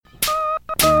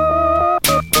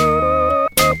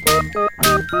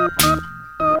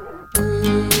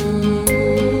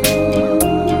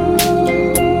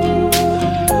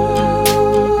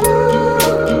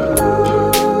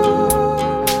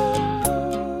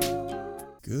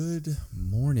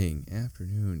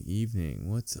evening.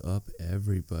 What's up,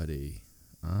 everybody?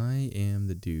 I am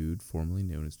the dude formerly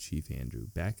known as Chief Andrew,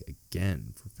 back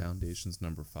again for Foundations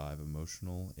number 5,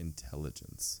 Emotional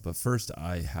Intelligence. But first,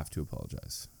 I have to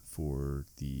apologize for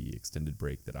the extended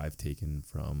break that I've taken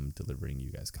from delivering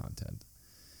you guys content.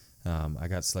 I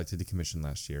got selected to commission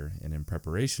last year, and in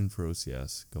preparation for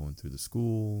OCS, going through the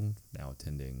school, now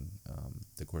attending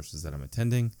the courses that I'm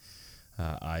attending,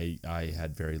 I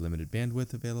had very limited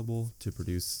bandwidth available to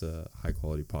produce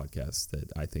high-quality podcasts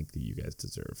that I think that you guys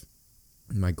deserve.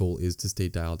 My goal is to stay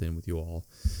dialed in with you all,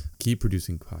 keep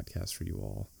producing podcasts for you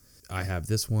all. I have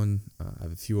this one. I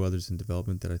have a few others in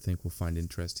development that I think will find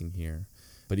interesting here.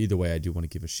 But either way, I do want to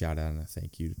give a shout out and a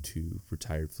thank you to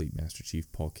retired Fleet Master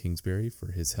Chief Paul Kingsbury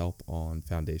for his help on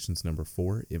Foundations number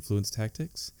 4, Influence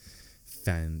Tactics.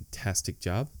 Fantastic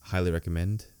job. Highly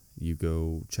recommend you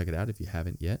go check it out if you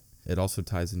haven't yet. It also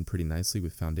ties in pretty nicely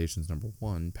with Foundations number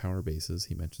 1, Power Bases.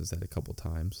 He mentions that a couple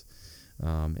times.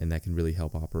 And that can really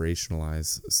help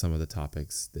operationalize some of the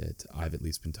topics that I've at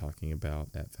least been talking about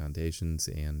at Foundations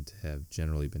and have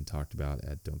generally been talked about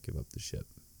at Don't Give Up the Ship.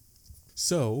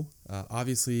 So,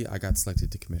 obviously, I got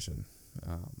selected to commission.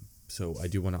 So I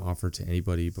do want to offer to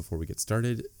anybody before we get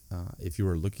started, if you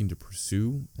are looking to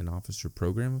pursue an officer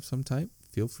program of some type,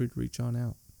 feel free to reach on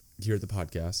out here at the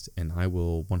podcast, and I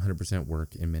will 100%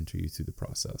 work and mentor you through the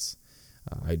process.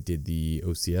 I did the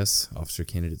OCS, Officer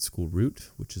Candidate School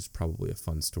route, which is probably a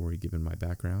fun story given my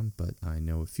background, but I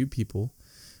know a few people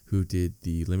who did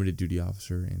the Limited Duty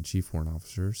Officer and Chief Warrant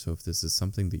Officer, so if this is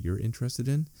something that you're interested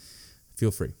in,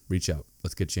 feel free, reach out.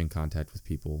 Let's get you in contact with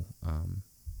people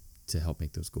to help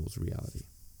make those goals a reality.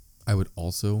 I would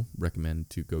also recommend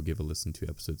to go give a listen to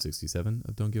episode 67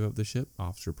 of Don't Give Up the Ship,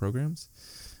 Officer Programs,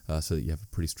 so that you have a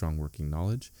pretty strong working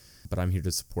knowledge, but I'm here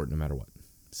to support no matter what.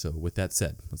 So with that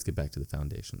said, let's get back to the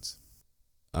foundations.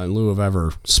 In lieu of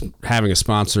ever having a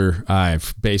sponsor,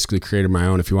 I've basically created my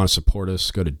own. If you want to support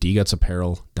us, go to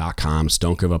dgutsapparel.com. It's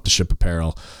Don't Give Up the Ship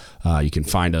Apparel. You can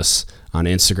find us on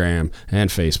Instagram and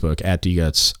Facebook at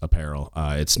DGuts Apparel.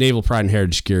 It's naval pride and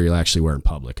heritage gear you'll actually wear in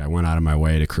public. I went out of my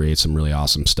way to create some really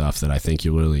awesome stuff that I think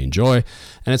you'll really enjoy,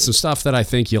 and it's some stuff that I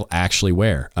think you'll actually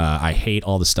wear. I hate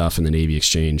all the stuff in the Navy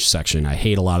Exchange section. I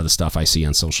hate a lot of the stuff I see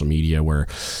on social media where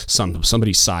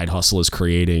somebody's side hustle is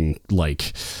creating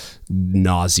like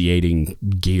nauseating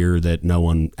gear that no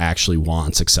one actually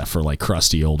wants except for like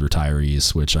crusty old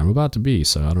retirees, which I'm about to be,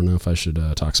 so I don't know if I should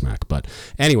talk smack. But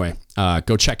anyway,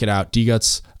 go check it out,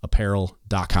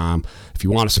 dgutsapparel.com. If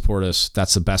you want to support us,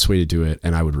 that's the best way to do it,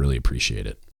 and I would really appreciate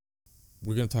it.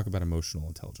 We're going to talk about emotional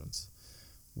intelligence.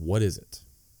 What is it?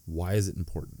 Why is it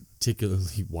important?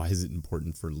 Particularly, why is it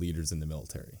important for leaders in the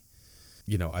military?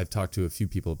 You know, I've talked to a few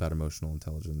people about emotional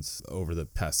intelligence over the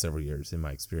past several years in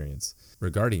my experience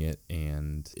regarding it,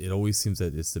 and it always seems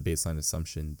that it's the baseline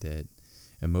assumption that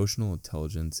emotional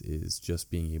intelligence is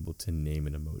just being able to name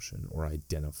an emotion or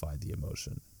identify the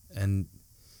emotion. And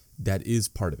that is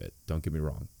part of it, don't get me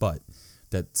wrong, but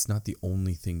that's not the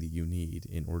only thing that you need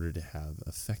in order to have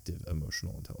effective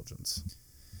emotional intelligence.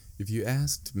 If you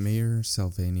asked Mayor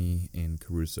Salvini and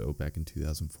Caruso back in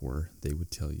 2004, they would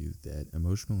tell you that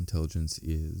emotional intelligence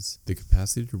is the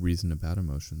capacity to reason about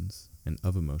emotions and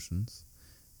of emotions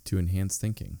to enhance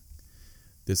thinking.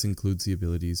 This includes the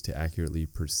abilities to accurately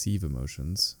perceive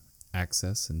emotions,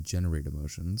 access and generate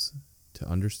emotions, to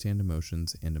understand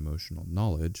emotions and emotional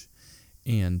knowledge,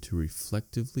 and to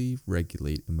reflectively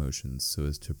regulate emotions so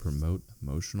as to promote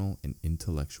emotional and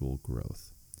intellectual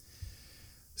growth.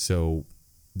 So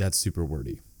that's super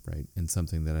wordy, right? And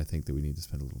something that I think that we need to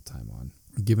spend a little time on.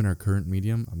 Given our current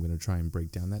medium, I'm going to try and break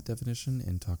down that definition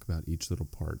and talk about each little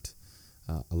part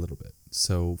a little bit.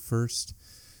 So first,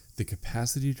 the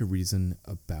capacity to reason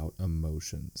about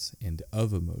emotions and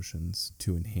of emotions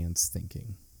to enhance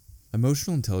thinking.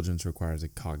 Emotional intelligence requires a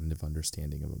cognitive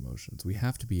understanding of emotions. We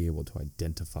have to be able to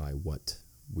identify what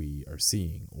we are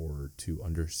seeing or to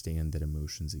understand that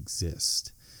emotions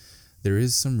exist. There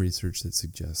is some research that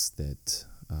suggests that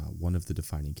one of the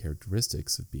defining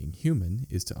characteristics of being human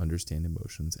is to understand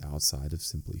emotions outside of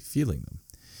simply feeling them.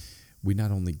 We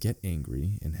not only get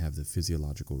angry and have the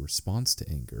physiological response to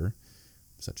anger,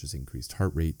 such as increased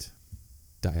heart rate,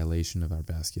 dilation of our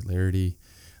vascularity,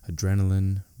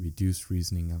 adrenaline, reduced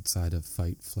reasoning outside of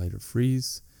fight, flight, or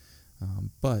freeze,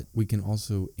 but we can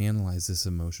also analyze this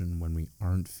emotion when we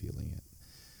aren't feeling it.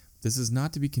 This is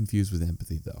not to be confused with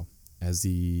empathy, though. As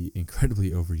the incredibly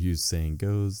overused saying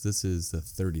goes, this is the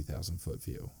 30,000-foot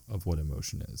view of what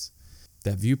emotion is.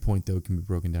 That viewpoint, though, can be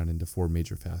broken down into 4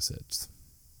 major facets.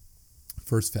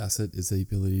 First facet is the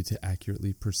ability to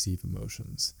accurately perceive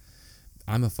emotions.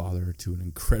 I'm a father to an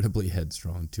incredibly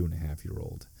headstrong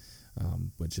 2.5-year-old.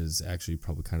 which is actually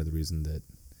probably kind of the reason that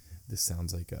this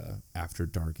sounds like a after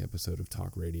dark episode of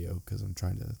talk radio, because I'm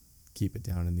trying to keep it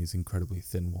down in these incredibly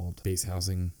thin-walled base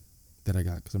housing that I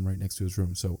got because I'm right next to his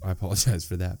room. So I apologize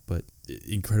for that, but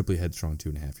incredibly headstrong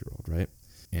 2.5-year-old, right?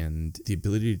 And the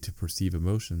ability to perceive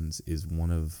emotions is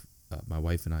one of my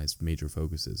wife and I's major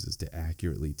focuses, is to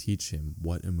accurately teach him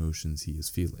what emotions he is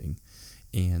feeling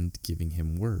and giving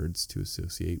him words to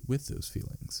associate with those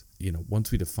feelings.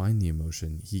 Once we define the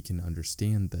emotion, he can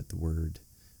understand that the word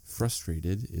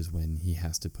frustrated is when he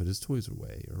has to put his toys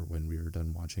away, or when we are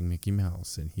done watching Mickey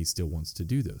Mouse and he still wants to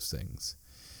do those things.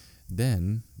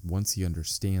 Then, once he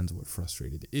understands what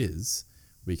frustrated is,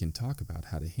 we can talk about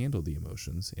how to handle the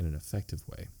emotions in an effective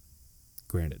way.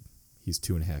 Granted, he's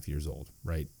 2.5 years old,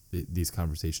 right? These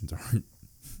conversations aren't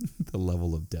the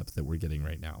level of depth that we're getting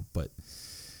right now, but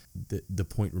the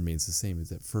point remains the same, is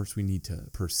that first we need to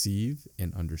perceive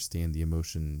and understand the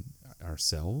emotion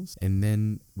ourselves, and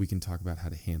then we can talk about how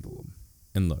to handle them.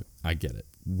 And look, I get it.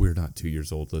 We're not 2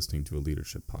 years old listening to a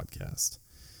leadership podcast.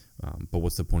 But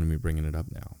what's the point of me bringing it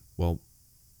up now? Well,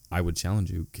 I would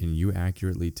challenge you. Can you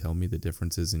accurately tell me the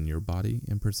differences in your body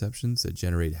and perceptions that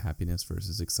generate happiness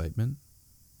versus excitement?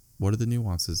 What are the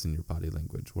nuances in your body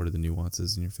language? What are the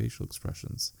nuances in your facial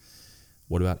expressions?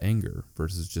 What about anger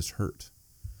versus just hurt?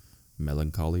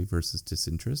 Melancholy versus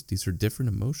disinterest? These are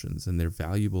different emotions, and they're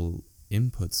valuable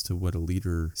inputs to what a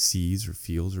leader sees or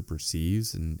feels or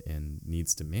perceives and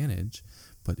needs to manage.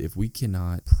 But if we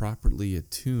cannot properly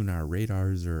attune our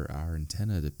radars or our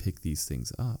antenna to pick these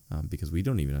things up, because we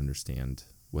don't even understand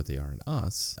what they are in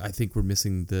us, I think we're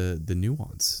missing the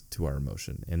nuance to our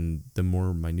emotion. And the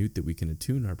more minute that we can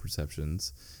attune our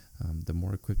perceptions, the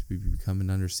more equipped we become in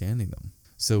understanding them.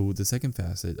 So the second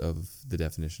facet of the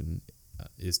definition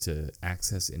is to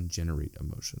access and generate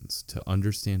emotions, to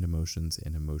understand emotions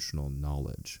and emotional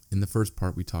knowledge. In the first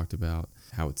part, we talked about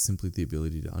how it's simply the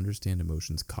ability to understand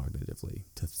emotions cognitively,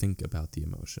 to think about the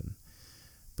emotion.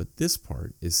 But this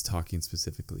part is talking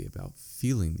specifically about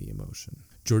feeling the emotion.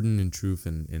 Jordan and Truth,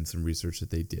 in some research that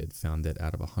they did, found that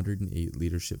out of 108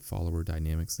 leadership follower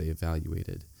dynamics they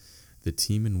evaluated, the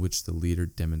team in which the leader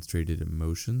demonstrated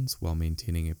emotions while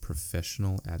maintaining a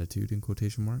professional attitude, in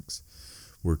quotation marks,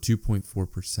 were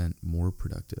 2.4% more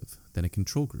productive than a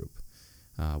control group,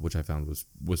 which I found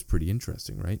was pretty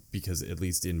interesting, right? Because at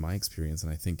least in my experience,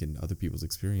 and I think in other people's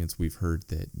experience, we've heard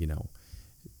that,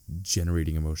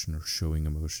 generating emotion or showing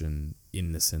emotion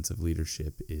in the sense of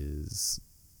leadership is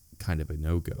kind of a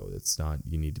no-go. It's not,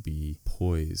 you need to be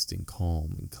poised and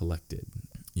calm and collected.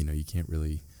 You can't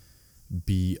really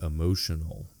be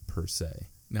emotional per se.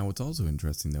 Now, what's also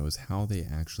interesting, though, is how they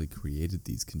actually created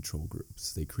these control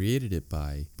groups. They created it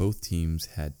by both teams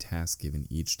had tasks given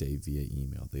each day via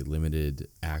email. They limited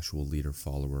actual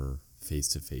leader-follower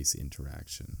face-to-face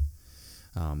interaction.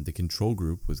 The control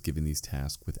group was given these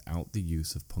tasks without the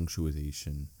use of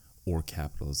punctuation or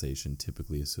capitalization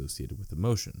typically associated with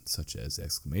emotion, such as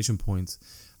exclamation points,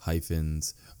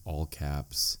 hyphens, all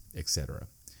caps, etc.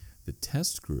 The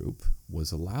test group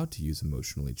was allowed to use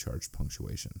emotionally charged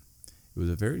punctuation. It was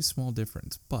a very small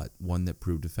difference, but one that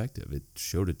proved effective. It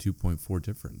showed a 2.4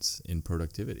 difference in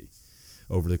productivity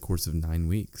over the course of 9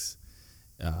 weeks,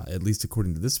 at least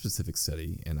according to this specific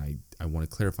study. And I want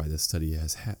to clarify, this study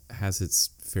has its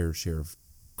fair share of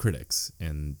critics,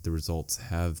 and the results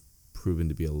have proven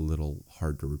to be a little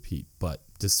hard to repeat. But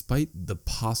despite the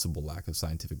possible lack of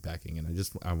scientific backing, and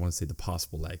I want to say the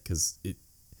possible lack because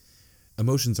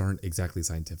emotions aren't exactly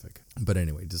scientific. But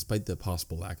anyway, despite the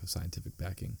possible lack of scientific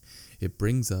backing, it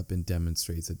brings up and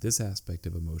demonstrates that this aspect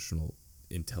of emotional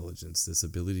intelligence, this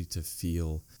ability to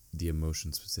feel the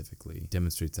emotion specifically,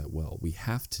 demonstrates that well. We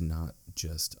have to not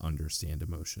just understand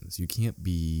emotions. You can't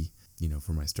be,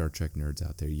 for my Star Trek nerds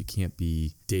out there, you can't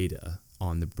be Data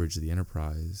on the bridge of the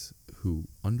Enterprise who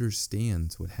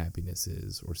understands what happiness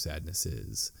is or sadness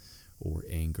is or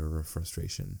anger or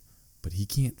frustration, but he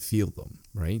can't feel them,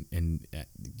 right? And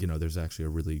there's actually a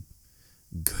really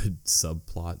good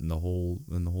subplot in the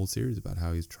whole series about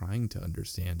how he's trying to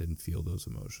understand and feel those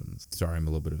emotions. Sorry, I'm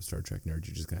a little bit of a Star Trek nerd.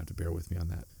 You're just gonna have to bear with me on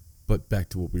that. But back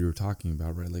to what we were talking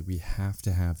about, right? Like, we have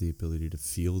to have the ability to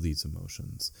feel these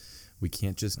emotions. We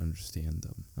can't just understand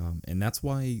them. And that's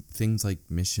why things like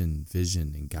mission,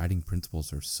 vision, and guiding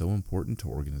principles are so important to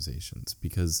organizations,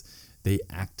 because they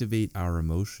activate our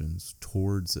emotions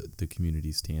towards the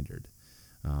community standard.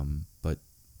 But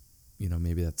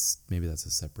maybe that's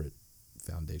a separate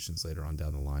foundations later on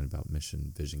down the line about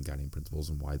mission, vision, guiding principles,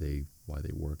 and why they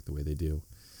work the way they do.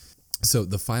 So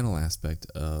the final aspect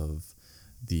of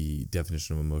the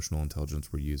definition of emotional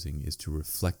intelligence we're using is to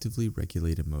reflectively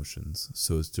regulate emotions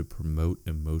so as to promote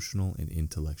emotional and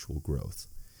intellectual growth.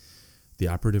 The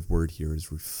operative word here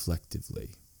is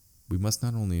reflectively. We must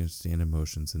not only understand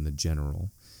emotions in the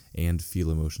general and feel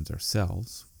emotions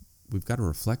ourselves, we've got to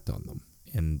reflect on them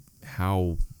and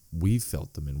how we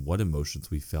felt them and what emotions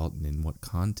we felt and in what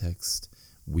context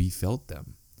we felt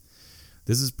them.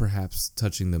 This is perhaps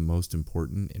touching the most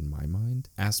important, in my mind,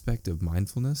 aspect of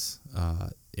mindfulness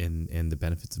and the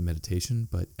benefits of meditation,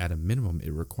 but at a minimum,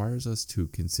 it requires us to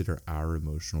consider our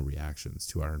emotional reactions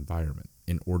to our environment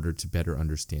in order to better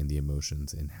understand the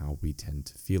emotions and how we tend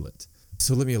to feel it.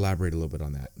 So let me elaborate a little bit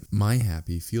on that. My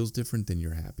happy feels different than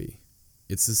your happy.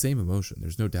 It's the same emotion.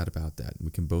 There's no doubt about that.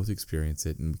 We can both experience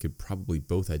it, and we could probably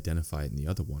both identify it in the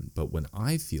other one. But when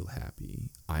I feel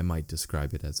happy, I might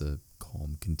describe it as a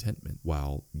calm contentment,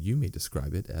 while you may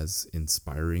describe it as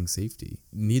inspiring safety.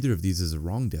 Neither of these is a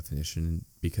wrong definition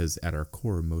because at our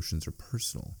core, emotions are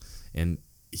personal. And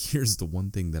here's the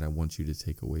one thing that I want you to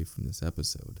take away from this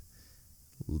episode.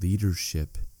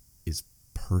 Leadership is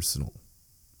personal.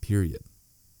 Period.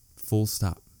 Full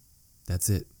stop. That's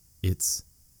it. It's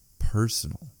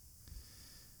personal.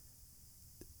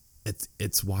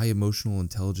 It's why emotional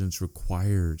intelligence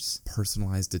requires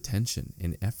personalized attention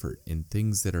and effort in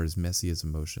things that are as messy as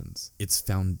emotions. It's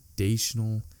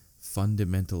foundational,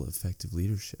 fundamental, effective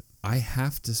leadership. I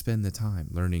have to spend the time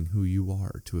learning who you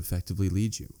are to effectively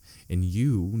lead you, and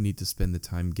you need to spend the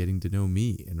time getting to know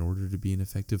me in order to be an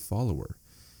effective follower.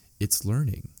 It's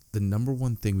learning. The number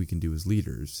one thing we can do as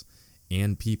leaders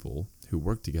and people who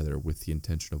work together with the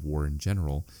intention of war in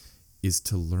general is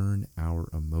to learn our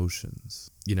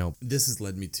emotions. You know, this has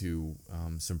led me to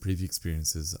some previous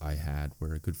experiences I had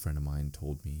where a good friend of mine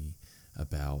told me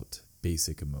about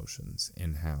basic emotions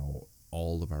and how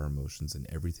all of our emotions and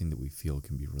everything that we feel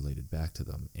can be related back to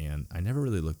them. And I never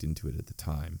really looked into it at the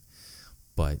time,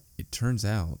 but it turns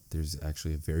out there's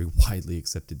actually a very widely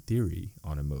accepted theory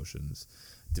on emotions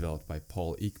developed by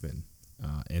Paul Ekman,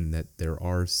 and that there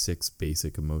are 6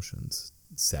 basic emotions: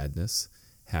 sadness,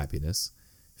 happiness,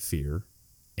 fear,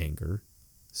 anger,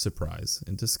 surprise,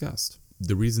 and disgust.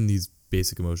 The reason these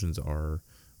basic emotions are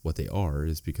what they are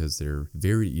is because they're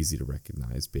very easy to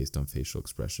recognize based on facial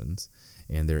expressions,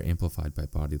 and they're amplified by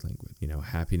body language. You know,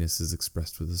 happiness is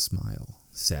expressed with a smile.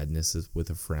 Sadness is with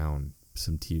a frown,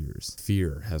 some tears.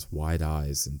 Fear has wide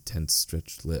eyes and tense,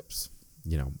 stretched lips.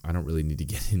 You know, I don't really need to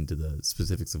get into the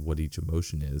specifics of what each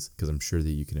emotion is, because I'm sure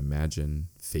that you can imagine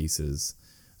faces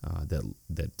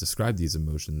that describe these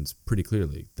emotions pretty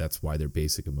clearly. That's why they're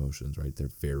basic emotions, right? They're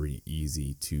very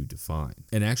easy to define.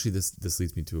 And actually, this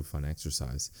leads me to a fun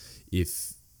exercise.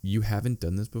 If you haven't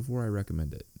done this before, I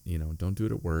recommend it. You know, don't do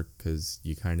it at work, because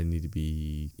you kind of need to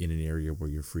be in an area where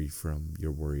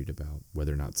you're worried about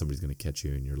whether or not somebody's going to catch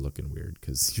you and you're looking weird,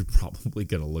 because you're probably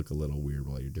going to look a little weird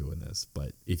while you're doing this.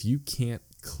 But if you can't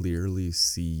clearly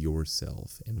see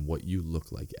yourself and what you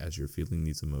look like as you're feeling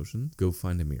these emotions, go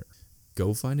find a mirror.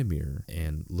 Go find a mirror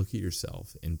and look at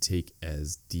yourself and take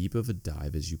as deep of a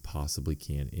dive as you possibly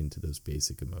can into those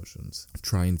basic emotions.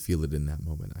 Try and feel it in that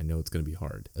moment. I know it's going to be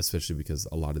hard, especially because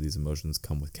a lot of these emotions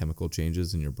come with chemical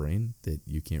changes in your brain that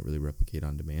you can't really replicate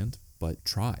on demand, but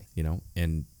try, you know,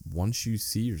 and once you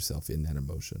see yourself in that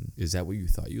emotion, is that what you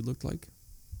thought you looked like?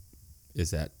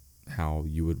 Is that how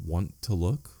you would want to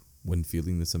look when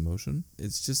feeling this emotion?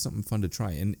 It's just something fun to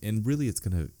try, and really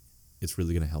it's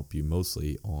really going to help you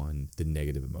mostly on the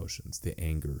negative emotions, the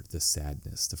anger, the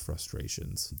sadness, the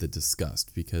frustrations, the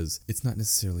disgust, because it's not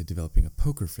necessarily developing a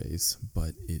poker face,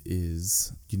 but it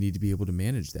is, you need to be able to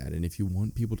manage that. And if you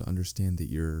want people to understand that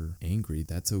you're angry,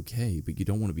 that's okay, but you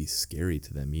don't want to be scary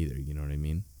to them either, you know what I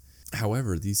mean?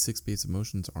 However, these 6 base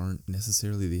emotions aren't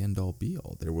necessarily the end-all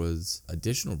be-all. There was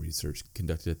additional research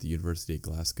conducted at the University of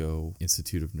Glasgow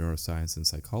Institute of Neuroscience and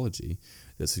Psychology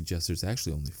that suggests there's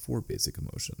actually only 4 basic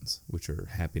emotions, which are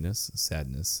happiness,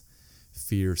 sadness,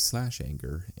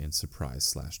 fear/anger, and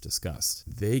surprise/disgust.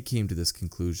 They came to this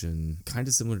conclusion kind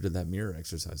of similar to that mirror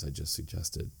exercise I just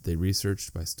suggested. They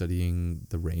researched by studying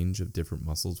the range of different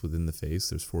muscles within the face.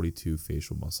 There's 42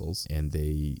 facial muscles, and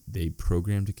they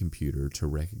programmed a computer to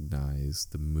recognize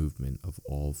the movement of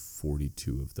all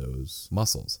 42 of those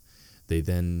muscles. They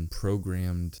then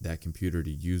programmed that computer to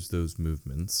use those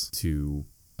movements to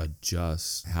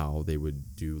adjust how they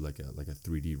would do like a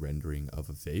 3D rendering of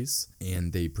a face,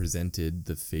 and they presented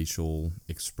the facial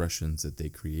expressions that they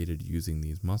created using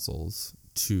these muscles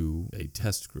to a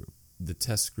test group. the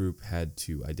test group had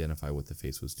to identify what the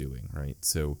face was doing, right?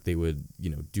 So they would,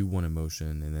 do one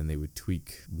emotion and then they would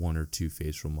tweak one or two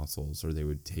facial muscles, or they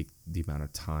would take the amount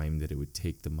of time that it would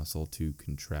take the muscle to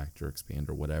contract or expand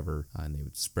or whatever, and they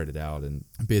would spread it out. And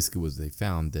basically they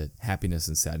found that happiness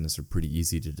and sadness are pretty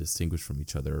easy to distinguish from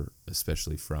each other,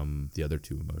 especially from the other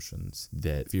two emotions.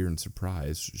 That fear and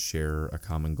surprise share a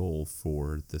common goal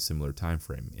for the similar time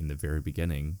frame. In the very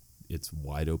beginning, it's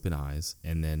wide open eyes,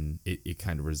 and then it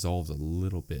kind of resolves a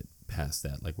little bit past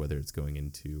that, like whether it's going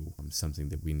into something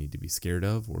that we need to be scared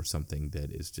of or something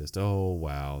that is just, oh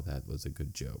wow, that was a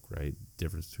good joke, right?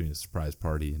 Difference between a surprise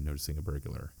party and noticing a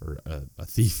burglar or a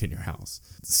thief in your house.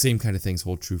 The same kind of things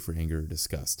hold true for anger or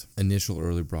disgust. Initial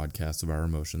early broadcasts of our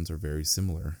emotions are very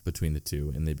similar between the two,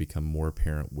 and they become more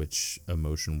apparent which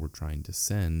emotion we're trying to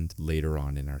send later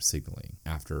on in our signaling,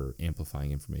 after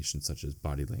amplifying information such as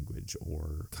body language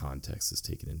or context is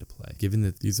taken into play. Given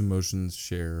that these emotions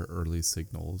share early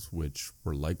signals which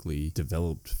were likely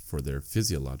developed for their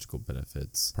physiological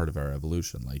benefits, part of our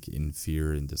evolution, like in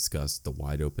fear and disgust, the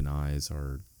wide open eyes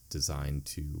are designed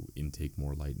to intake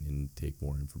more light and intake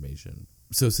more information.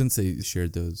 So since they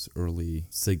shared those early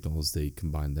signals, they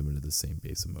combined them into the same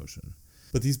base emotion.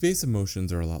 But these base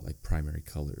emotions are a lot like primary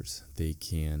colors. They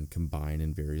can combine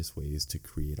in various ways to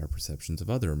create our perceptions of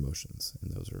other emotions,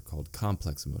 and those are called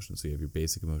complex emotions. So you have your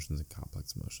basic emotions and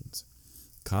complex emotions.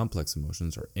 Complex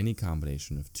emotions are any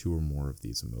combination of two or more of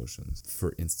these emotions.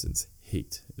 For instance,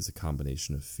 hate is a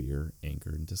combination of fear, anger,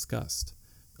 and disgust.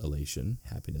 Elation,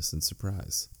 happiness, and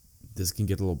surprise. This can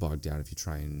get a little bogged down if you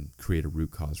try and create a root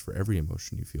cause for every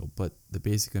emotion you feel, but the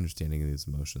basic understanding of these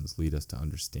emotions lead us to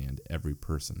understand every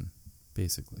person,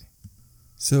 basically.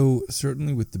 So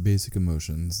certainly with the basic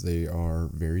emotions, they are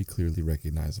very clearly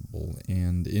recognizable,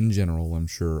 and in general, I'm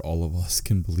sure all of us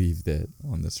can believe that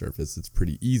on the surface, it's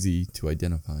pretty easy to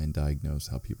identify and diagnose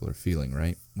how people are feeling,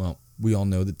 right? Well, we all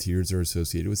know that tears are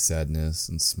associated with sadness,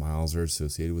 and smiles are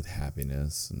associated with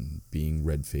happiness, and being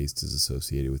red-faced is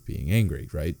associated with being angry,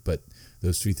 right? But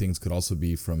those three things could also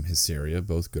be from hysteria,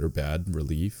 both good or bad,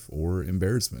 relief, or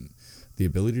embarrassment. The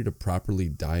ability to properly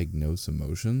diagnose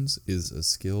emotions is a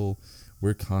skill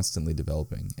we're constantly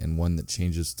developing, and one that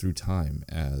changes through time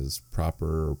as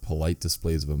proper or polite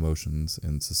displays of emotions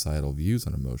and societal views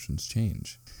on emotions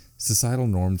change. Societal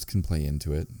norms can play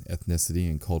into it. Ethnicity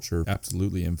and culture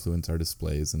absolutely influence our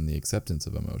displays and the acceptance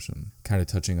of emotion. Kind of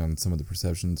touching on some of the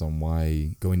perceptions on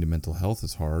why going to mental health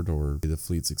is hard, or the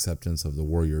fleet's acceptance of the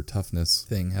warrior toughness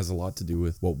thing, has a lot to do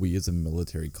with what we as a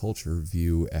military culture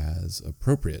view as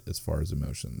appropriate as far as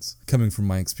emotions. Coming from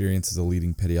my experience as a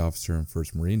leading petty officer in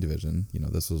 1st Marine Division,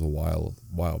 this was a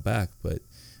while back, but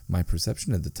my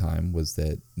perception at the time was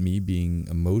that me being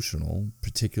emotional,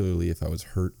 particularly if I was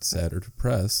hurt, sad, or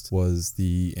depressed, was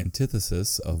the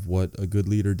antithesis of what a good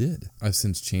leader did. I've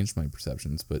since changed my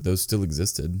perceptions, but those still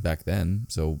existed back then,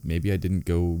 so maybe I didn't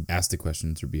go ask the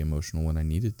questions or be emotional when I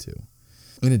needed to.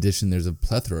 In addition, there's a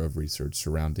plethora of research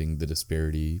surrounding the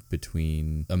disparity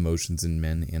between emotions in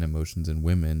men and emotions in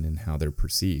women and how they're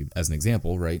perceived. As an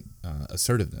example, right,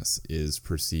 assertiveness is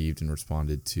perceived and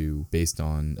responded to based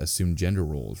on assumed gender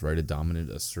roles, right? A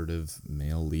dominant, assertive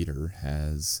male leader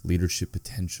has leadership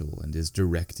potential and is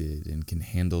directed and can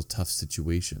handle tough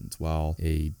situations, while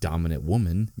a dominant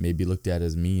woman may be looked at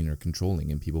as mean or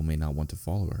controlling and people may not want to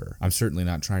follow her. I'm certainly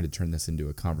not trying to turn this into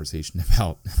a conversation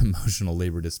about emotional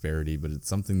labor disparity, but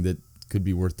it's something that could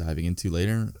be worth diving into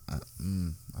later. I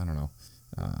don't know.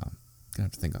 Gonna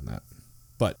have to think on that.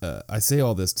 But I say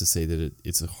all this to say that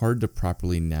it's hard to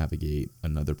properly navigate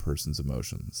another person's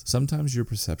emotions. Sometimes your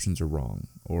perceptions are wrong,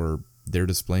 or they're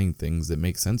displaying things that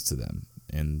make sense to them,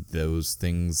 and those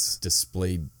things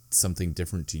display something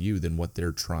different to you than what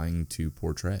they're trying to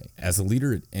portray. As a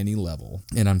leader at any level,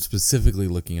 and I'm specifically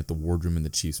looking at the wardroom and the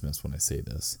chief's mess when I say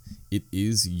this, it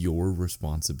is your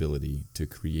responsibility to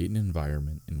create an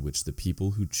environment in which the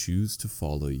people who choose to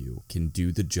follow you can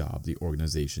do the job the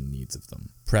organization needs of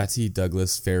them. Pratty,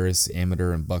 Douglas, Ferris,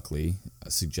 Amateur, and Buckley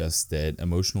suggest that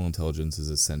emotional intelligence is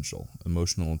essential.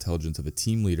 Emotional intelligence of a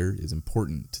team leader is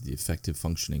important to the effective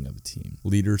functioning of a team.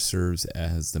 Leader serves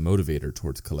as the motivator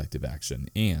towards collective action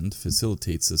and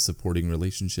facilitates the supporting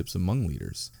relationships among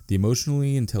leaders. The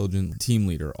emotionally intelligent team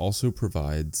leader also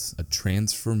provides a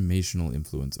transformational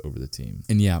influence over the team.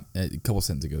 And yeah, a couple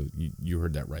sentences ago, you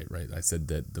heard that right? I said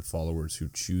that the followers who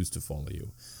choose to follow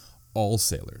you, all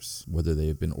sailors, whether they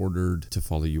have been ordered to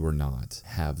follow you or not,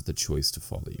 have the choice to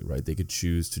follow you, right? They could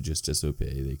choose to just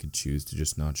disobey. They could choose to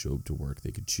just not show up to work.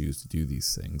 They could choose to do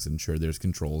these things. And sure, there's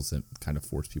controls that kind of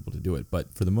force people to do it.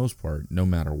 But for the most part, no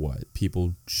matter what,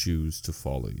 people choose to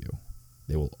follow you.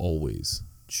 They will always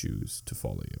choose to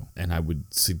follow you. And I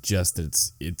would suggest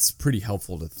that it's pretty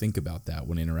helpful to think about that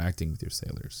when interacting with your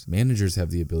sailors. Managers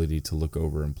have the ability to look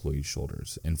over employees'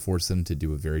 shoulders and force them to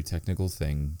do a very technical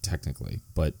thing, technically,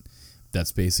 but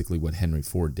that's basically what Henry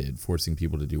Ford did, forcing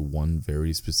people to do one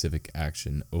very specific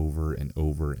action over and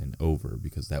over and over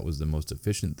because that was the most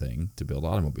efficient thing to build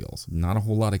automobiles. Not a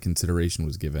whole lot of consideration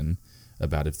was given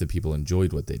about if the people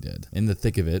enjoyed what they did. In the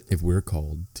thick of it, if we're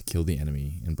called to kill the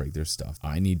enemy and break their stuff,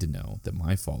 I need to know that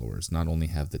my followers not only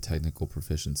have the technical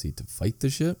proficiency to fight the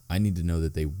ship, I need to know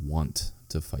that they want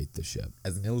to fight the ship.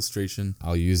 As an illustration,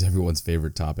 I'll use everyone's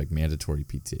favorite topic, mandatory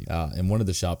PT. In one of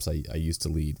the shops I used to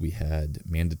lead, we had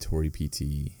mandatory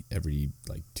PT every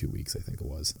 2 weeks, I think it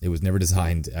was. It was never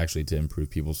designed actually to improve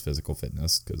people's physical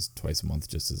fitness because twice a month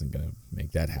just isn't going to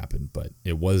make that happen, but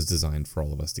it was designed for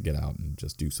all of us to get out and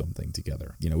just do something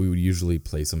together. We would usually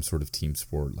play some sort of team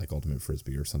sport like Ultimate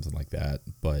Frisbee or something like that,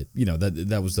 but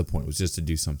that was the point, was just to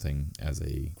do something as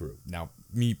a group. Now,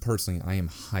 me personally, I am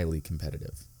highly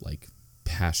competitive,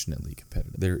 passionately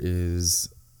competitive. There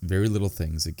is very little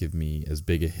things that give me as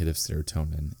big a hit of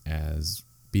serotonin as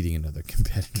beating another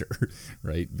competitor,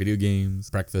 right? Video games,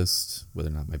 breakfast, whether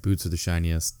or not my boots are the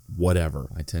shiniest, whatever.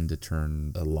 I tend to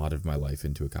turn a lot of my life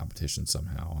into a competition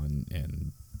somehow,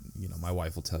 and my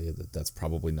wife will tell you that that's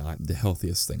probably not the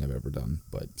healthiest thing I've ever done.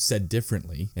 But said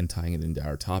differently, and tying it into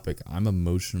our topic, I'm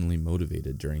emotionally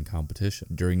motivated during competition.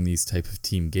 During these type of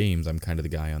team games, I'm kind of the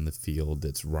guy on the field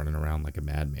that's running around like a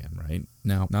madman, right?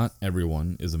 Now, not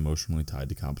everyone is emotionally tied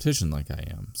to competition like I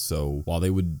am. So while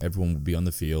everyone would be on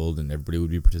the field and everybody would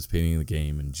be participating in the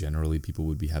game and generally people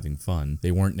would be having fun,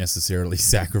 they weren't necessarily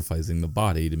sacrificing the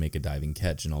body to make a diving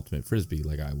catch in Ultimate Frisbee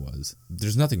like I was.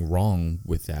 There's nothing wrong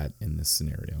with that in this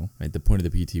scenario, right? The point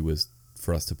of the PT was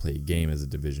for us to play a game as a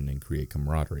division and create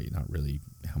camaraderie, not really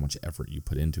how much effort you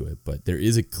put into it. But there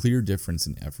is a clear difference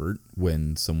in effort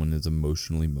when someone is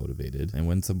emotionally motivated and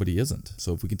when somebody isn't.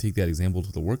 So if we can take that example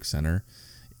to the work center,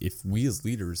 if we as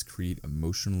leaders create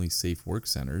emotionally safe work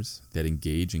centers that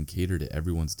engage and cater to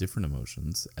everyone's different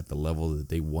emotions at the level that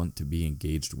they want to be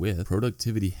engaged with,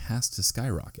 productivity has to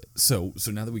skyrocket. So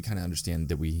now that we kind of understand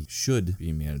that we should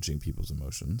be managing people's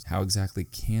emotions, how exactly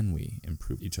can we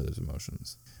improve each other's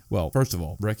emotions? Well, first of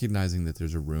all, recognizing that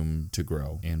there's a room to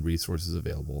grow and resources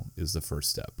available is the first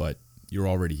step. But you're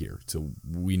already here, so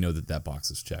we know that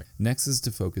box is checked. Next is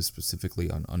to focus specifically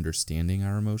on understanding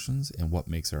our emotions and what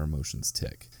makes our emotions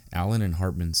tick. Allen and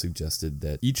Hartman suggested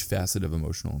that each facet of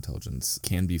emotional intelligence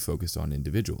can be focused on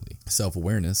individually.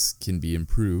 Self-awareness can be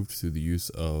improved through the use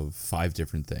of 5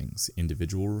 different things: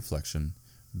 individual reflection,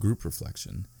 group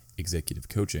reflection, executive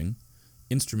coaching,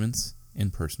 instruments,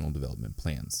 and personal development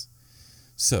plans.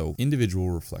 So, individual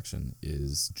reflection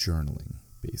is journaling,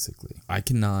 basically. I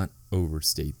cannot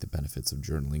overstate the benefits of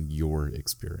journaling your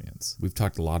experience. We've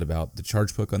talked a lot about the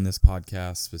charge book on this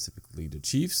podcast, specifically to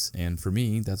Chiefs, and for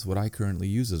me, that's what I currently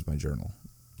use as my journal.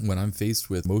 When I'm faced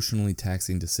with emotionally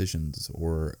taxing decisions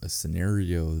or a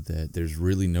scenario that there's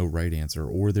really no right answer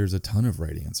or there's a ton of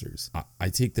right answers, I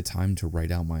take the time to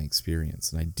write out my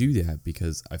experience. And I do that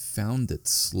because I've found that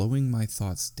slowing my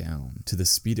thoughts down to the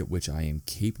speed at which I am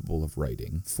capable of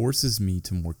writing forces me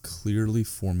to more clearly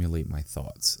formulate my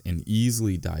thoughts and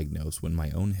easily diagnose when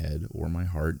my own head or my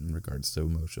heart in regards to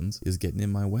emotions is getting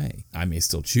in my way. I may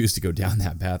still choose to go down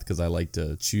that path because I like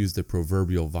to choose the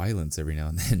proverbial violence every now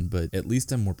and then, but at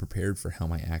least I'm more prepared for how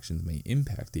my actions may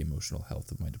impact the emotional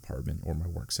health of my department or my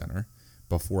work center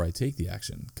before I take the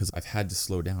action, because I've had to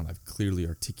slow down. I've clearly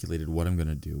articulated what I'm going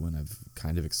to do, and I've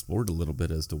kind of explored a little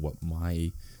bit as to what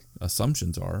my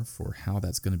assumptions are for how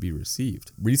that's going to be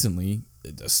received. Recently,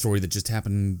 a story that just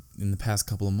happened in the past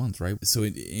couple of months, right? So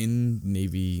in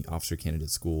Navy Officer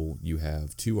Candidate School, you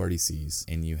have 2 RDCs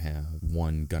and you have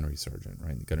 1 gunnery sergeant,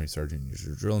 right? The gunnery sergeant is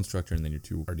your drill instructor, and then your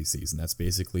 2 RDCs, and that's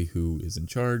basically who is in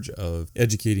charge of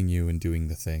educating you and doing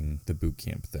the boot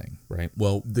camp thing, right?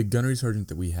 Well, the gunnery sergeant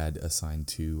that we had assigned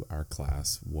to our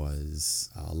class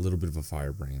was a little bit of a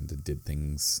firebrand and did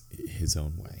things his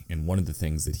own way. And one of the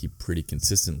things that he pretty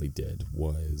consistently did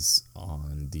was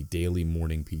on the daily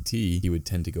morning PT, he would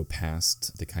tend to go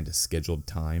past the kind of scheduled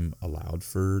time allowed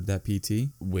for that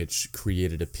PT, which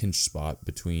created a pinch spot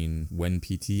between when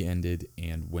PT ended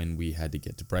and when we had to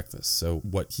get to breakfast. So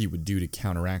what he would do to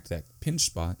counteract that pinch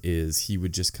spot is he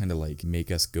would just kind of make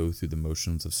us go through the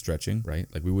motions of stretching, right?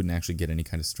 We wouldn't actually get any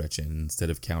kind of stretch in. Instead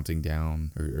of counting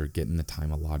down or getting the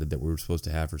time allotted that we were supposed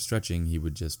to have for stretching, he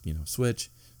would just,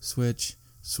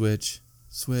 switch,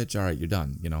 switch, all right, you're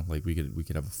done. Like we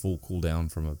could have a full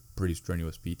cooldown from a pretty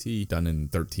strenuous PT done in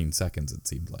 13 seconds, it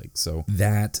seemed like. So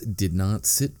that did not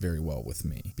sit very well with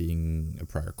me. Being a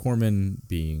prior corpsman,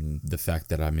 being the fact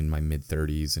that I'm in my mid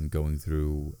 30s and going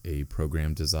through a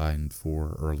program designed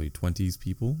for early 20s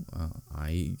people,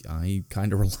 I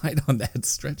kind of relied on that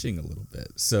stretching a little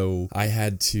bit. So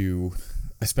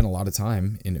I spent a lot of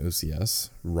time in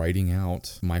OCS writing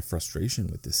out my frustration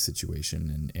with this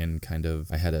situation and kind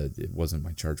of, it wasn't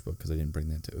my charge book because I didn't bring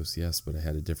that to OCS, but I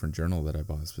had a different journal that I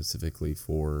bought specifically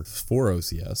for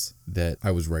OCS that I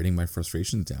was writing my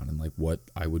frustrations down and like what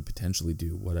I would potentially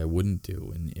do, what I wouldn't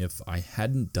do. And if I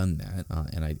hadn't done that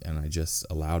and I just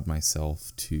allowed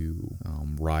myself to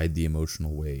ride the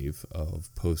emotional wave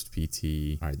of post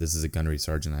PT, all right, this is a gunnery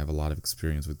sergeant. I have a lot of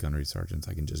experience with gunnery sergeants.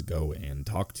 I can just go and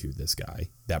talk to this guy.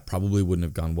 That probably wouldn't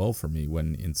have gone well for me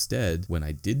when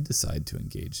I did decide to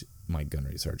engage my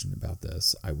gunnery sergeant about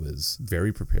this, I was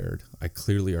very prepared. I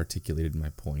clearly articulated my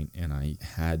point and I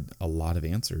had a lot of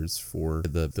answers for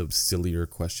the sillier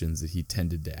questions that he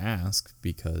tended to ask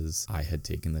because I had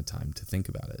taken the time to think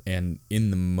about it. And in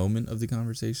the moment of the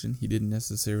conversation, he didn't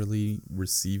necessarily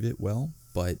receive it well.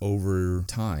 But over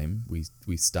time,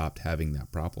 we stopped having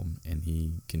that problem and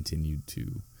he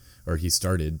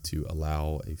started to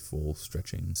allow a full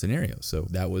stretching scenario. So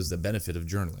that was the benefit of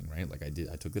journaling, right? Like I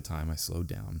took the time, I slowed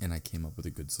down, and I came up with a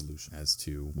good solution as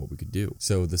to what we could do.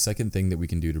 So the second thing that we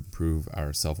can do to improve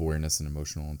our self-awareness and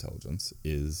emotional intelligence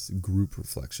is group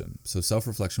reflection. So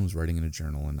self-reflection was writing in a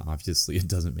journal, and obviously it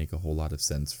doesn't make a whole lot of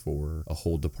sense for a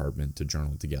whole department to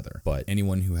journal together. But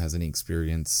anyone who has any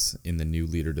experience in the new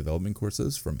leader development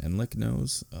courses from NLIC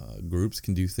knows groups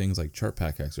can do things like chart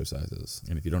pack exercises.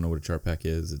 And if you don't know what a chart pack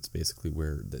is, it's basically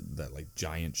where that like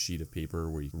giant sheet of paper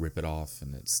where you rip it off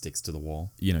and it sticks to the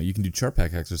wall. You can do chart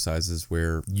pack exercises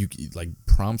where you like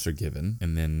prompts are given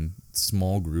and then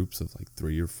small groups of like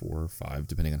 3 or 4 or 5,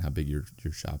 depending on how big your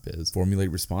shop is,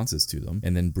 formulate responses to them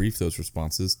and then brief those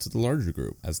responses to the larger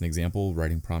group. As an example,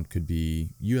 writing prompt could be,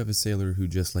 you have a sailor who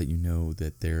just let you know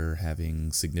that they're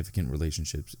having significant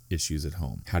relationship issues at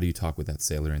home. How do you talk with that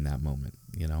sailor in that moment?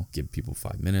 Give people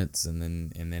 5 minutes and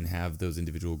then have those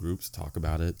individual groups talk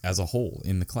about it as a whole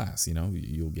in the class.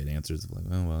 You'll get answers of like,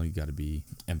 oh, well, you got to be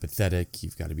empathetic.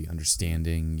 You've got to be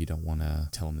understanding. You don't want to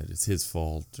tell him that it's his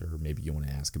fault, or maybe you want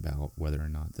to ask about whether or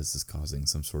not this is causing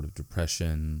some sort of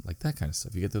depression, like that kind of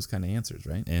stuff. You get those kind of answers,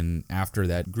 right? And after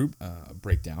that group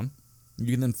breakdown,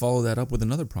 you can then follow that up with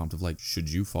another prompt of like, should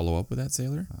you follow up with that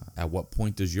sailor? At what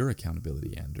point does your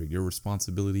accountability end or your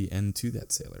responsibility end to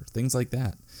that sailor? Things like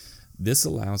that. This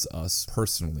allows us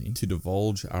personally to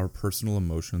divulge our personal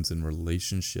emotions in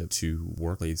relationship to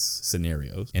workplace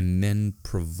scenarios and then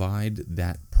provide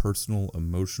that personal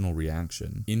emotional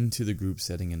reaction into the group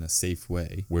setting in a safe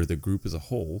way where the group as a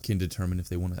whole can determine if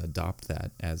they want to adopt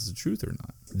that as the truth or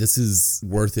not. This is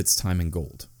worth its time in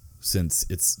gold since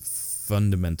it's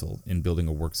fundamental in building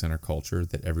a work center culture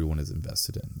that everyone is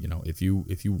invested in. If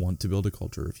you want to build a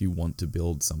culture, if you want to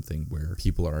build something where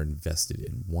people are invested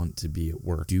in, want to be at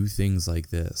work, do things like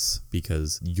this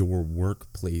because your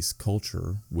workplace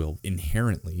culture will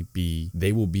inherently be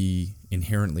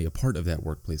inherently a part of that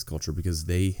workplace culture because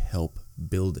they help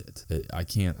build it. I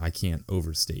can't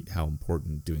overstate how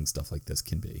important doing stuff like this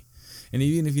can be. And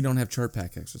even if you don't have chart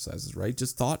pack exercises, right?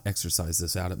 Just thought exercise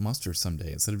this out at muster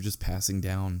someday instead of just passing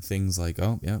down things like,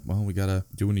 oh, yeah, well, we got to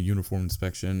do a uniform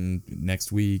inspection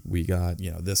next week. We got,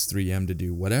 this 3M to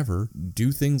do, whatever.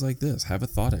 Do things like this. Have a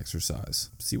thought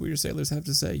exercise. See what your sailors have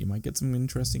to say. You might get some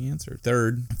interesting answers.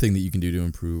 Third thing that you can do to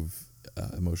improve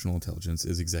emotional intelligence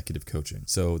is executive coaching.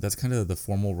 So that's kind of the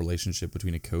formal relationship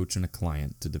between a coach and a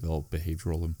client to develop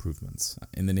behavioral improvements.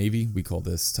 In the Navy, we call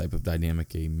this type of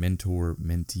dynamic a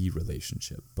mentor-mentee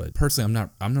relationship. But personally,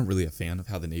 I'm not really a fan of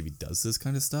how the Navy does this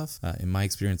kind of stuff. In my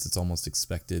experience, it's almost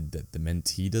expected that the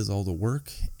mentee does all the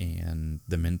work and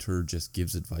the mentor just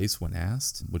gives advice when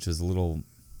asked, which is a little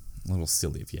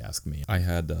silly if you ask me. I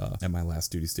had, at my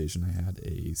last duty station, I had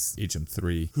a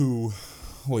HM3 who,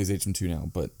 well, he's HM2 now,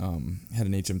 but had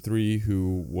an HM3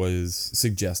 who was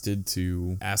suggested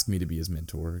to ask me to be his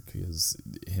mentor because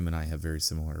him and I have very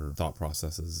similar thought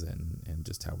processes and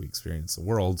just how we experience the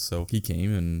world. So he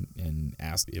came and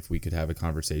asked if we could have a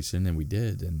conversation, and we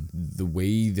did. And the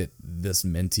way that this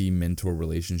mentee-mentor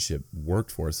relationship worked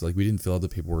for us, like we didn't fill out the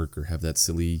paperwork or have that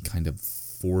silly kind of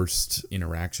forced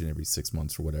interaction every 6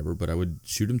 months or whatever, but I would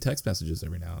shoot him text messages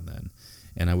every now and then.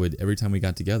 And every time we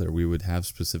got together, we would have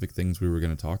specific things we were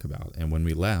going to talk about. And when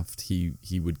we left,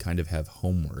 he would kind of have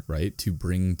homework, right, to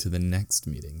bring to the next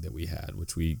meeting that we had,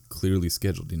 which we clearly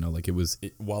scheduled.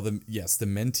 While the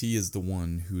mentee is the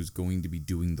one who's going to be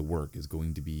doing the work, is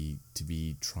going to be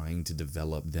trying to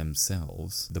develop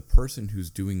themselves, the person who's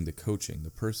doing the coaching, the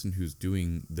person who's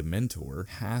doing the mentor,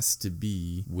 has to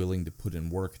be willing to put in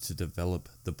work to develop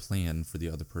the plan for the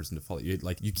other person to follow.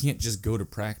 You can't just go to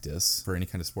practice for any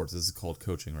kind of sports. This is called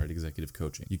coaching, right? Executive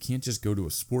coaching. You can't just go to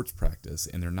a sports practice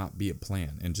and there not be a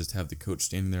plan and just have the coach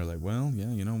standing there like, well, yeah,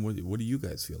 what do you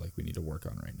guys feel like we need to work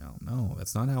on right now? No,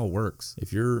 that's not how it works.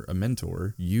 If you're a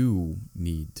mentor, you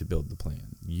need to build the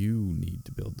plan. You need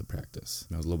to build the practice.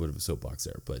 That was a little bit of a soapbox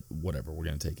there, but whatever, we're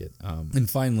going to take it. And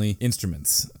finally,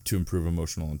 instruments to improve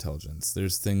emotional intelligence.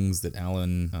 There's things that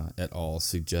Allen et al.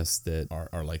 Suggest that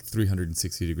are like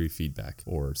 360-degree feedback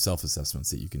or self-assessments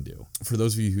that you can do. For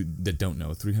those of you that don't know,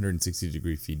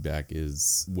 360-degree feedback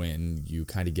is when you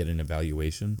kind of get an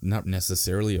evaluation, not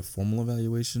necessarily a formal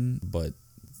evaluation, but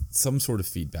some sort of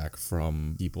feedback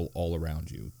from people all around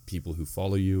you, people who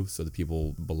follow you, so the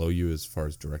people below you as far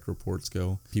as direct reports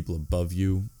go, people above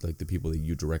you, like the people that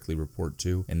you directly report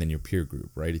to, and then your peer group,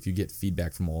 right? If you get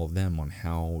feedback from all of them on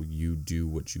how you do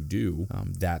what you do,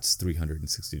 that's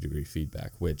 360-degree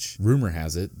feedback, which rumor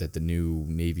has it that the new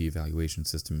Navy evaluation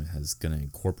system is going to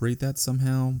incorporate that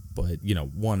somehow. But,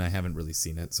 one, I haven't really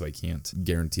seen it, so I can't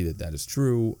guarantee that is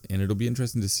true, and it'll be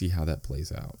interesting to see how that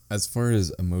plays out. As far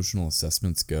as emotional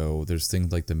assessments go, there's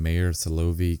things like the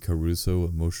Mayer-Salovey-Caruso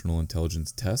Emotional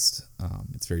Intelligence Test.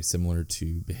 It's very similar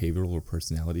to behavioral or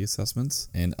personality assessments,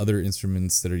 and other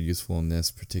instruments that are useful in this,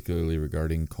 particularly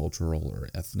regarding cultural or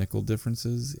ethnical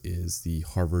differences, is the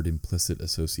Harvard Implicit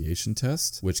Association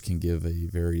Test, which can give a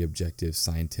very objective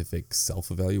scientific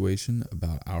self-evaluation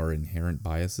about our inherent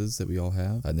biases that we all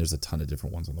have. And there's a ton of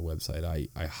different ones on the website.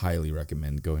 I highly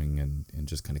recommend going and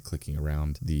just kind of clicking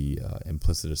around the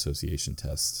Implicit Association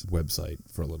Test website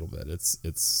for a little bit.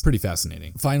 It's pretty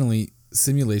fascinating. Finally,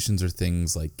 simulations are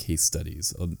things like case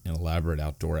studies and elaborate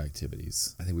outdoor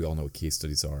activities. I think we all know what case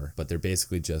studies are, but they're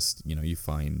basically just, you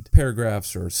find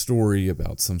paragraphs or a story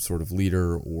about some sort of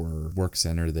leader or work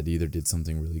center that either did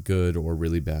something really good or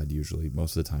really bad. Usually,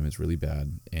 most of the time it's really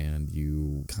bad, and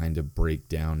you kind of break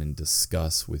down and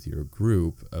discuss with your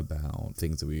group about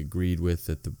things that we agreed with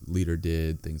that the leader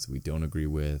did, things that we don't agree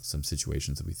with, some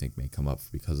situations that we think may come up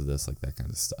because of this, like that kind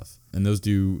of stuff. And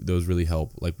those really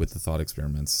help, like with the thought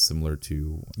experiments, similar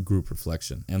to group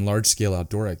reflection. And large-scale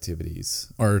outdoor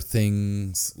activities are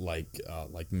things like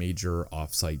major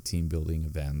off-site team building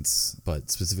events,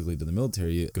 but specifically to the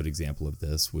military. A good example of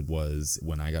this was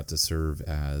when I got to serve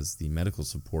as the medical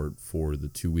support for the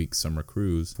 2-week summer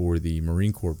cruise for the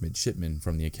Marine Corps midshipmen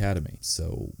from the academy.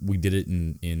 So we did it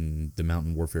in the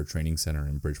Mountain Warfare Training Center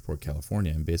in Bridgeport,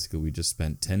 California, and basically we just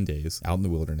spent 10 days out in the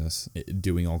wilderness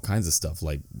doing all kinds of stuff,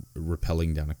 like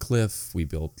rappelling down a cliff. We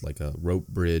built like a rope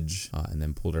bridge and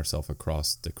then pulled ourselves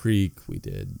across the creek. We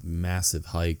did massive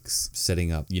hikes,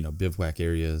 setting up, bivouac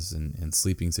areas and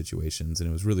sleeping situations. And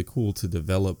it was really cool to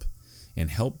develop and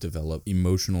help develop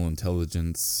emotional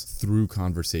intelligence through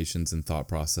conversations and thought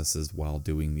processes while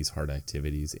doing these hard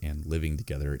activities and living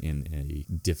together in a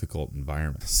difficult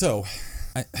environment. So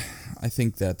I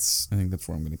think that's where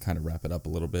I'm going to kind of wrap it up a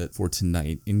little bit for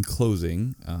tonight. In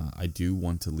closing, I do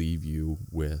want to leave you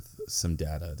with some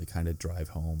data to kind of drive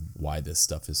home why this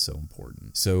stuff is so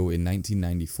important. So in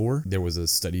 1994, there was a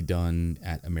study done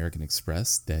at American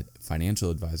Express that financial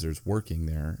advisors working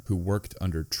there who worked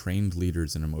under trained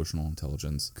leaders in emotional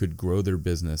intelligence could grow their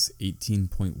business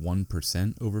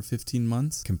 18.1% over 15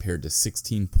 months compared to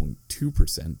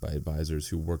 16.2% by advisors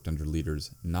who worked under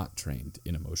leaders not trained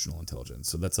in emotional intelligence.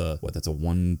 So that's a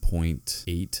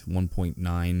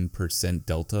 1.9%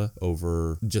 delta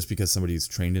over just because somebody's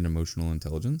trained in emotional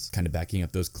intelligence. Kind of backing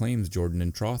up those claims, Jordan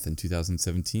and Troth in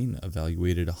 2017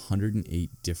 evaluated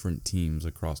 108 different teams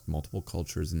across multiple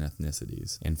cultures and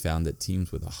ethnicities and found that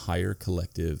teams with a higher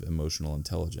collective emotional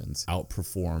intelligence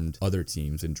outperformed other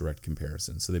teams in direct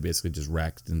comparison. So they basically just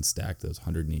racked and stacked those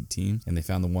 108 teams, and they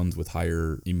found the ones with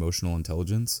higher emotional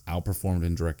intelligence outperformed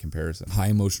in direct comparison. High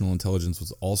emotional intelligence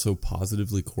was also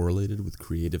positively correlated with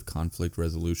creative conflict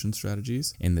resolution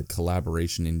strategies, and that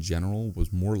collaboration in general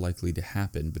was more likely to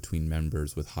happen between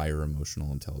members with higher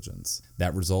emotional intelligence.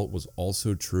 That result was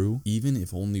also true even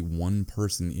if only one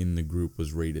person in the group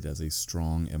was rated as a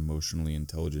strong, emotionally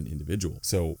intelligent individual.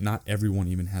 So not everyone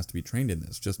even has to be trained in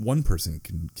this. Just one person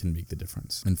can make the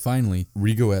difference. And finally,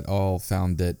 Rigo et al.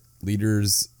 Found that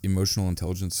Leaders' emotional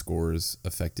intelligence scores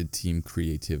affected team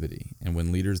creativity, and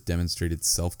when leaders demonstrated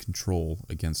self-control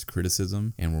against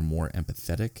criticism and were more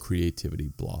empathetic, creativity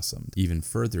blossomed. Even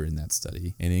further in that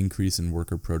study, an increase in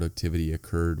worker productivity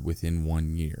occurred within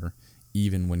 1 year,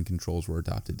 even when controls were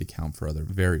adopted to count for other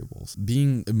variables.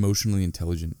 Being emotionally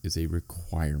intelligent is a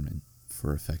requirement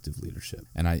for effective leadership.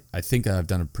 And I think I've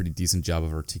done a pretty decent job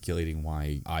of articulating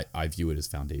why I view it as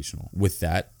foundational. With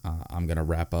that, I'm going to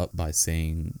wrap up by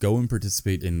saying go and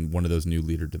participate in one of those new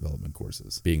leader development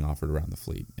courses being offered around the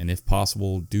fleet. And if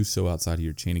possible, do so outside of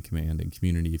your chain of command and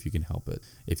community if you can help it.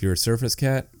 If you're a surface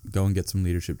cat, go and get some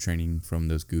leadership training from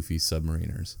those goofy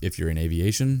submariners. If you're in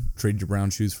aviation, trade your brown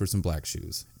shoes for some black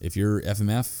shoes. If you're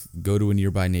FMF, go to a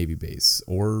nearby Navy base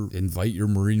or invite your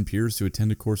Marine peers to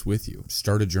attend a course with you.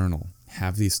 Start a journal.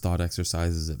 Have these thought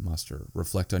exercises at muster.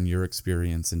 Reflect on your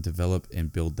experience and develop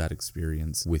and build that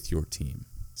experience with your team.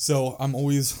 So I'm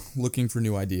always looking for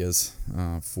new ideas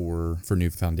for new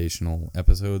foundational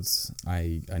episodes.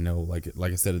 I know,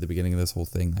 like I said at the beginning of this whole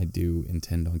thing, I do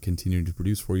intend on continuing to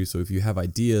produce for you. So if you have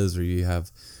ideas or you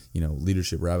have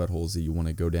leadership rabbit holes that you want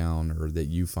to go down or that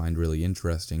you find really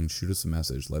interesting, shoot us a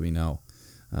message. Let me know.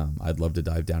 I'd love to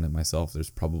dive down it myself. There's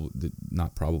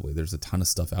there's a ton of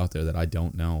stuff out there that I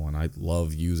don't know, and I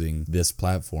love using this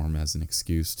platform as an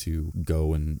excuse to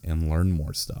go and learn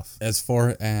more stuff. As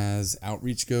far as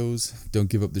outreach goes, don't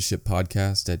give up the ship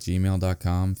podcast at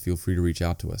gmail.com. Feel free to reach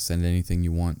out to us. Send anything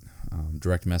you want.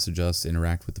 Direct message us,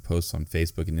 interact with the posts on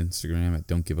Facebook and Instagram at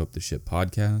Don't Give Up the Ship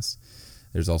Podcast.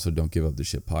 There's also Don't Give Up the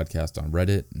Ship Podcast on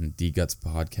Reddit and DGuts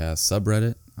Podcast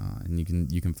subreddit. And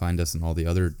you can find us in all the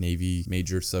other Navy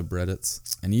major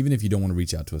subreddits. And even if you don't want to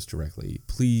reach out to us directly,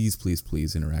 please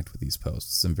interact with these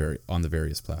posts on the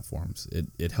various platforms.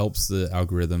 It helps the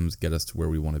algorithms get us to where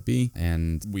we want to be,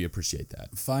 and we appreciate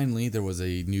that. Finally, there was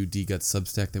a new DGuts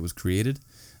Substack that was created.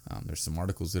 There's some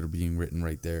articles that are being written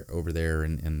right there, over there,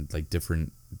 and like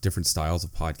different styles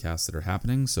of podcasts that are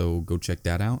happening. So go check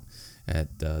that out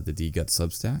at the DGuts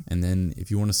Substack. And then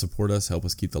if you want to support us, help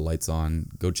us keep the lights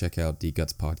on, go check out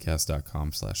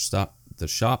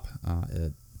dgutspodcast.com/shop.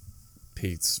 It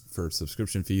pays for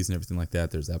subscription fees and everything like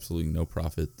that. There's absolutely no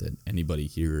profit that anybody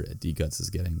here at DGuts is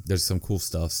getting. There's some cool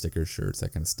stuff, stickers, shirts,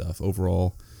 that kind of stuff.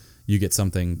 Overall, you get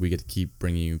something. We get to keep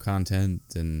bringing you content.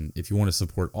 And if you want to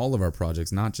support all of our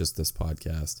projects, not just this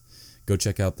podcast, go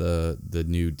check out the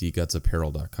new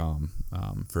dgutsapparel.com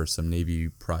for some Navy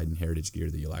pride and heritage gear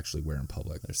that you'll actually wear in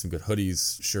public. There's some good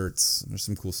hoodies, shirts. There's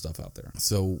some cool stuff out there.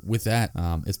 So with that,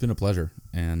 it's been a pleasure.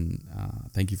 And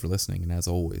thank you for listening. And as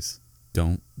always,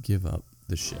 don't give up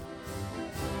the ship.